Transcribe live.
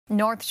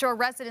North Shore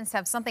residents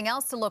have something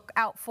else to look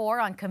out for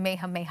on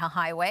Kamehameha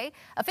Highway.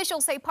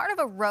 Officials say part of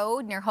a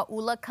road near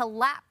Hauula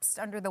collapsed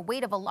under the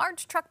weight of a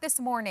large truck this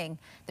morning.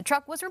 The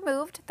truck was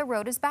removed. The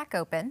road is back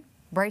open.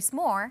 Bryce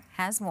Moore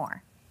has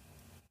more.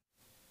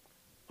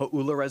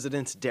 Hauula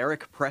resident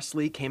Derek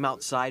Presley came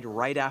outside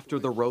right after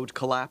the road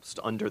collapsed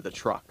under the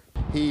truck.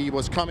 He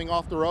was coming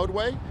off the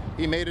roadway.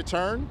 He made a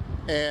turn,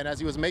 and as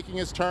he was making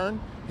his turn,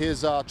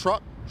 his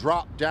truck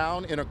dropped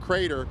down in a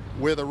crater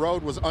where the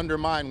road was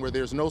undermined, where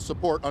there's no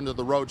support under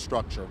the road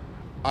structure.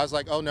 I was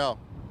like, oh no,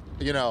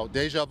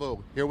 deja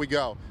vu, here we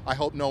go. I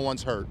hope no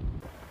one's hurt.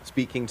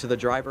 Speaking to the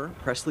driver,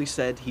 Presley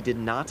said he did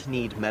not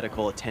need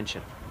medical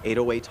attention.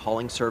 808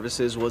 Hauling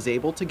Services was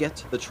able to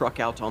get the truck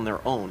out on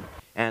their own,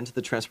 and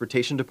the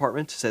Transportation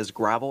Department says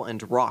gravel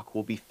and rock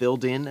will be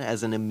filled in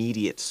as an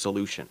immediate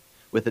solution,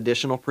 with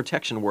additional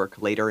protection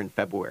work later in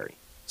February.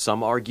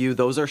 Some argue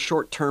those are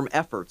short-term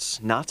efforts,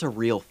 not a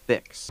real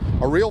fix.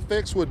 A real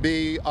fix would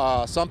be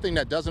something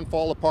that doesn't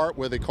fall apart,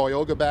 where the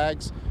Koyoga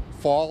bags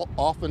fall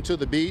off into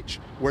the beach,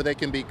 where they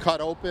can be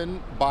cut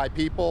open by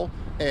people,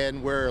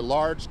 and where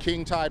large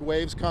king tide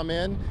waves come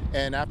in,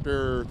 and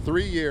after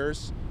 3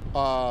 years,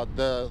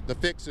 the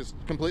fix is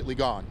completely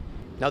gone.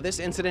 Now, this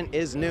incident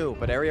is new,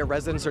 but area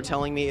residents are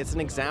telling me it's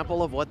an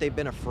example of what they've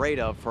been afraid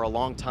of for a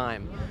long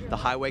time. The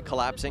highway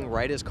collapsing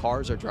right as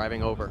cars are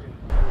driving over.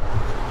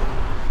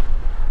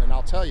 And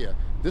I'll tell you,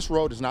 this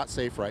road is not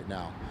safe right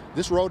now.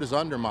 This road is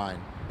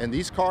undermined, and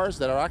these cars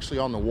that are actually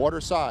on the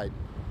water side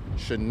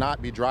should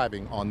not be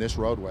driving on this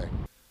roadway.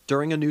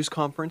 During a news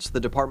conference, the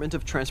Department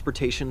of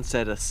Transportation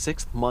said a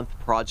 6-month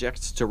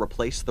project to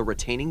replace the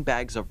retaining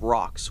bags of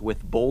rocks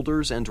with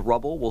boulders and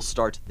rubble will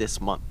start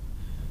this month.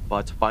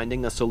 But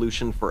finding a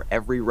solution for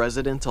every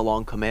resident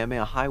along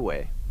Kamehameha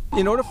Highway.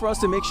 In order for us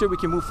to make sure we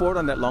can move forward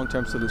on that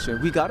long-term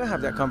solution, we got to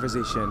have that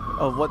conversation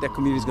of what that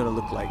community is going to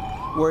look like,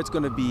 where it's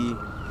going to be,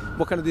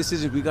 what kind of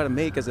decisions we got to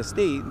make as a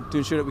state to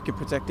ensure that we can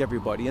protect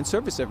everybody and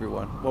service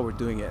everyone while we're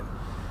doing it.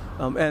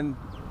 And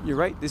you're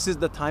right, this is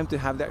the time to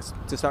have that,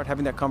 to start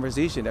having that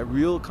conversation, that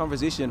real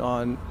conversation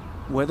on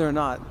whether or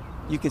not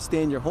you can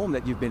stay in your home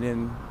that you've been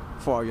in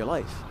for all your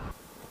life.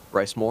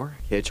 Bryce Moore,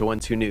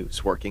 KHON2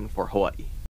 News, working for Hawaii.